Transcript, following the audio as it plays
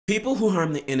People who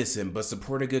harm the innocent but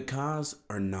support a good cause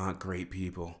are not great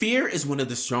people. Fear is one of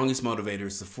the strongest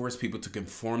motivators to force people to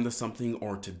conform to something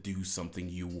or to do something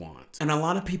you want. And a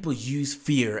lot of people use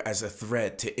fear as a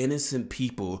threat to innocent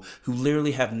people who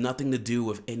literally have nothing to do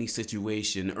with any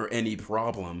situation or any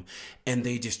problem, and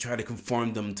they just try to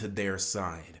conform them to their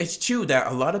side. It's true that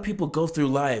a lot of people go through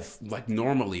life like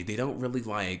normally. They don't really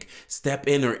like step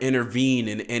in or intervene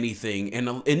in anything,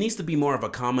 and it needs to be more of a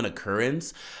common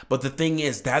occurrence. But the thing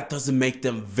is, that doesn't make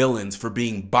them villains for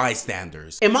being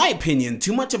bystanders. In my opinion,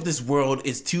 too much of this world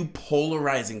is two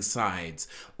polarizing sides,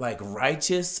 like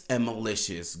righteous and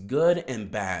malicious, good and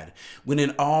bad, when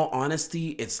in all honesty,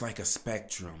 it's like a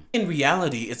spectrum. In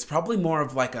reality, it's probably more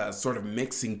of like a sort of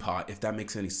mixing pot, if that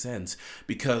makes any sense,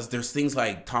 because there's things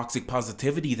like toxic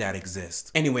positivity that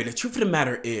exist. Anyway, the truth of the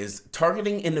matter is,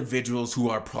 targeting individuals who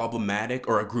are problematic,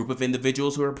 or a group of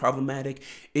individuals who are problematic,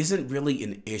 isn't really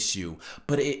an issue,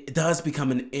 but it does become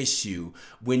an issue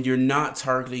when you're not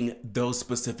targeting those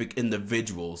specific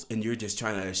individuals and you're just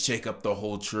trying to shake up the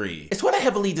whole tree. It's what I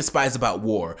heavily despise about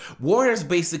war. War is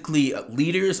basically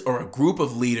leaders or a group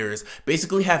of leaders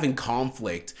basically having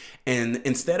conflict, and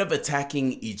instead of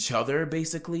attacking each other,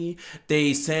 basically,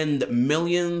 they send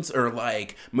millions or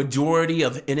like majority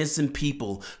of innocent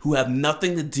people who have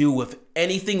nothing to do with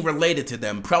anything related to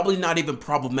them, probably not even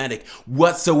problematic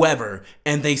whatsoever,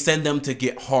 and they send them to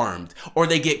get harmed, or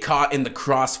they get caught in the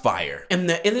crossfire. And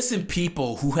the innocent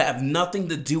people who have nothing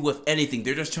to do with anything,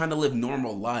 they're just trying to live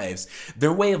normal lives,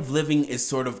 their way of living is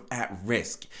sort of at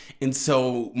risk. And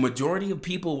so majority of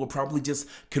people will probably just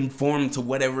conform to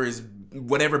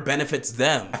whatever benefits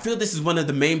them. I feel this is one of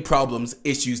the main problems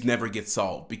issues never get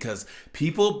solved, because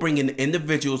people bring in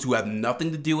individuals who have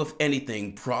nothing to do with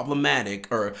anything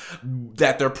problematic or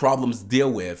that their problems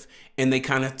deal with, and they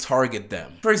kind of target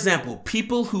them. For example,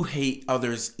 people who hate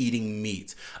others eating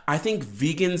meat. I think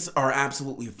vegans are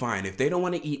absolutely fine. If they don't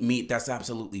want to eat meat, that's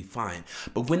absolutely fine.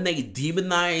 But when they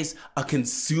demonize a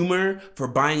consumer for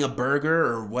buying a burger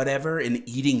or whatever and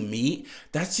eating meat,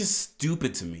 that's just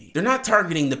stupid to me. They're not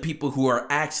targeting the people who are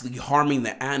actually harming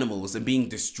the animals and being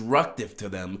destructive to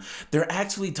them. They're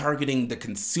actually targeting the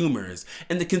consumers,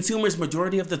 and the consumers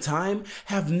majority of the time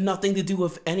have nothing to do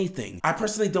with anything. I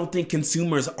personally don't think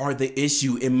consumers are the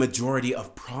issue in majority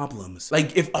of problems.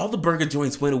 Like, if all the burger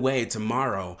joints went away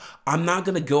tomorrow, I'm not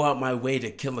gonna go out my way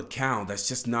to kill a cow. That's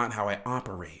just not how I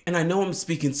operate. And I know I'm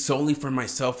speaking solely for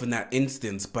myself in that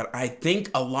instance, but I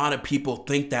think a lot of people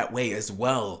think that way as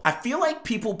well. I feel like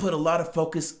people put a lot of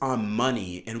focus on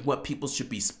money and what people should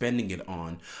be spending it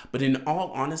on, but in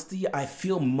all honesty, I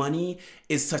feel money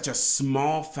is such a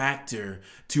small factor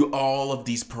to all of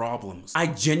these problems. I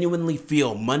genuinely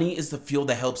feel money is the fuel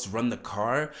that helps run the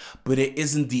car, but it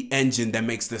isn't the engine that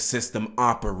makes the system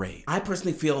operate. I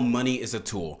personally feel money is a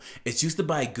tool. It's used to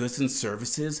buy goods and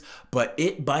services, but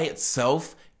it by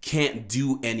itself can't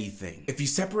do anything. If you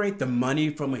separate the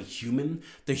money from a human,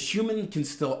 the human can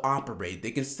still operate. They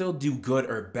can still do good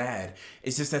or bad.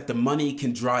 It's just that the money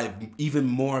can drive even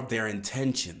more of their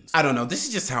intentions. I don't know, this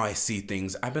is just how I see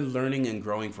things. I've been learning and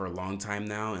growing for a long time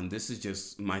now, and this is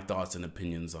just my thoughts and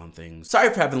opinions on things. Sorry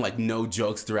for having like no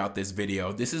jokes throughout this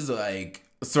video. This is like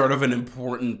sort of an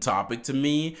important topic to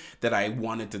me that I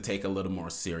wanted to take a little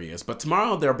more serious. But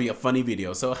tomorrow there'll be a funny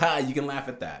video, so you can laugh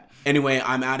at that. Anyway,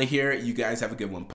 I'm out of here. You guys have a good one.